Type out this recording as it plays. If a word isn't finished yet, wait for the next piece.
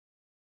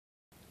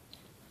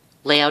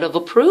Layout of a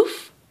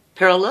proof,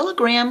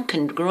 parallelogram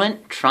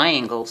congruent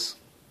triangles.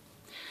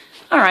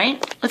 All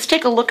right, let's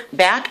take a look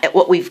back at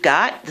what we've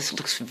got. This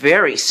looks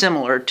very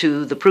similar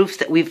to the proofs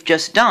that we've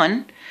just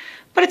done,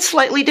 but it's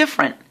slightly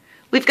different.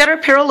 We've got our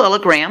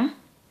parallelogram,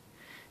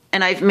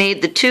 and I've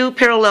made the two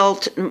parallel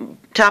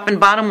top and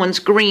bottom ones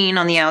green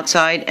on the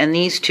outside and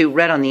these two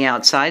red on the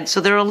outside,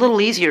 so they're a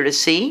little easier to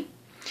see.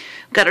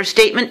 We've got our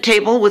statement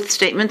table with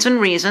statements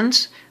and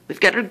reasons. We've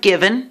got our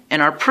given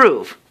and our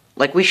proof,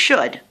 like we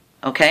should.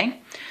 Okay,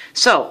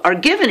 so our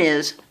given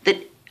is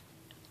that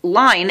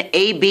line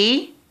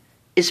AB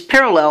is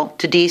parallel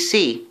to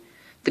DC.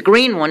 The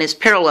green one is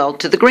parallel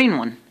to the green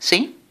one,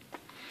 see?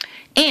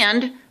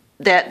 And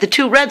that the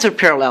two reds are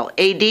parallel.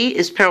 AD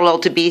is parallel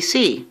to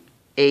BC.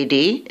 AD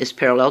is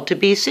parallel to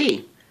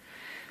BC.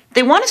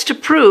 They want us to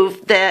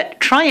prove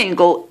that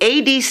triangle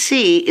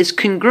ADC is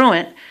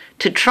congruent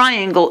to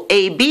triangle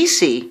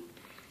ABC.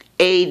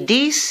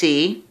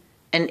 ADC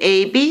and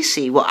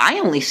ABC. Well, I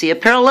only see a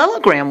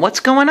parallelogram. What's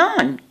going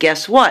on?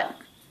 Guess what?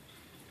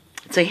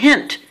 It's a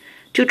hint.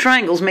 Two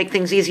triangles make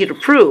things easier to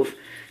prove.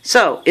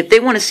 So, if they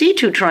want to see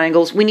two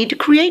triangles, we need to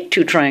create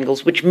two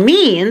triangles, which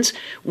means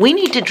we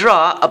need to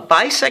draw a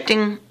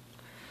bisecting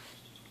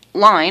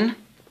line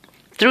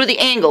through the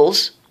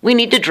angles. We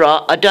need to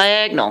draw a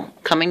diagonal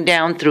coming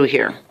down through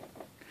here.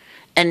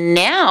 And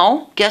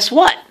now, guess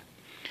what?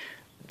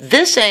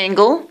 This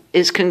angle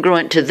is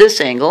congruent to this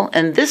angle,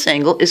 and this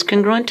angle is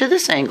congruent to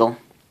this angle.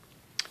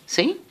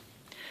 See?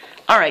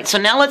 All right, so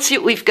now let's see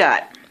what we've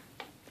got.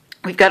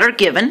 We've got our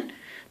given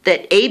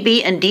that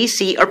AB and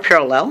DC are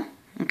parallel.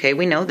 Okay,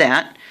 we know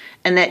that.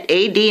 And that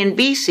AD and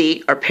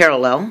BC are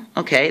parallel.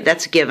 Okay,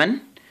 that's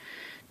given.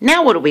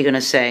 Now what are we going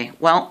to say?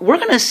 Well, we're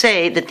going to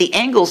say that the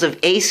angles of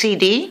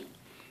ACD,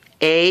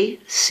 the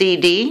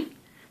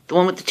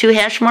one with the two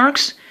hash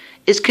marks,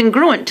 is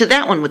congruent to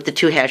that one with the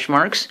two hash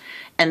marks.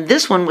 And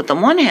this one with the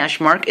one hash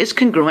mark is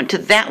congruent to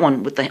that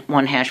one with the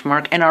one hash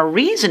mark. And our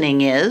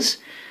reasoning is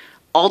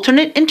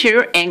alternate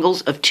interior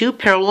angles of two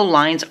parallel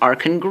lines are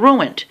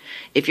congruent.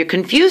 If you're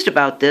confused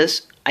about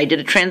this, I did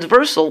a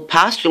transversal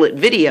postulate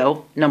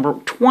video, number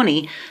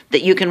 20,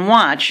 that you can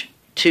watch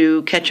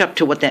to catch up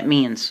to what that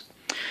means.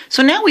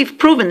 So now we've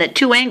proven that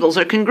two angles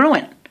are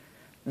congruent.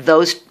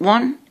 Those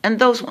one and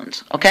those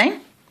ones, okay?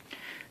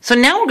 So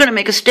now we're going to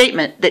make a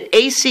statement that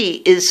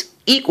AC is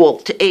equal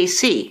to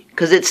AC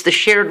because it's the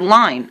shared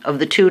line of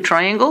the two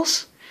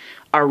triangles.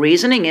 Our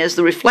reasoning is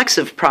the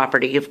reflexive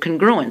property of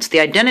congruence, the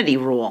identity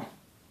rule.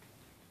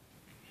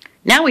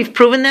 Now we've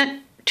proven that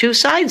two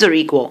sides are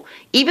equal.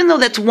 Even though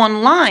that's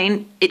one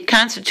line, it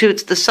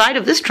constitutes the side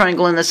of this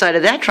triangle and the side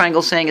of that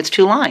triangle, saying it's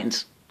two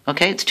lines.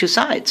 Okay, it's two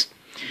sides.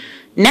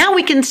 Now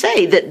we can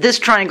say that this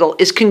triangle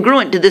is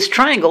congruent to this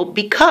triangle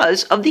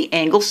because of the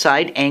angle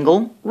side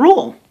angle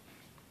rule.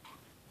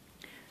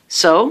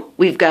 So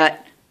we've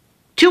got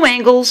two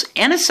angles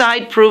and a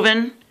side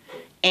proven,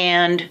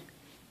 and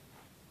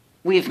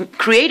we've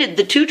created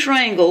the two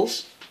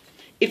triangles.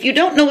 If you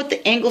don't know what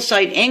the angle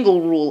side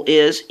angle rule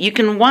is, you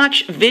can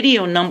watch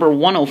video number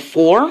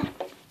 104.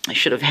 I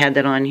should have had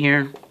that on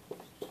here.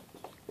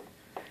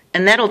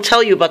 And that'll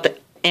tell you about the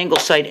angle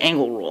side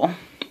angle rule.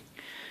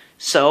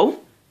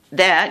 So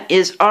that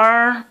is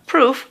our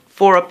proof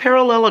for a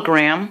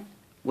parallelogram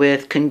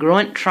with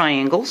congruent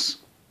triangles.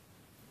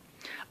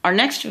 Our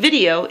next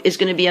video is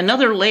going to be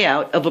another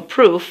layout of a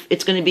proof.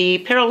 It's going to be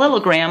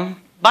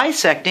parallelogram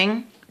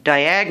bisecting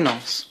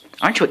diagonals.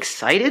 Aren't you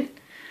excited?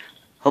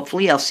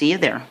 Hopefully I'll see you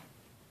there.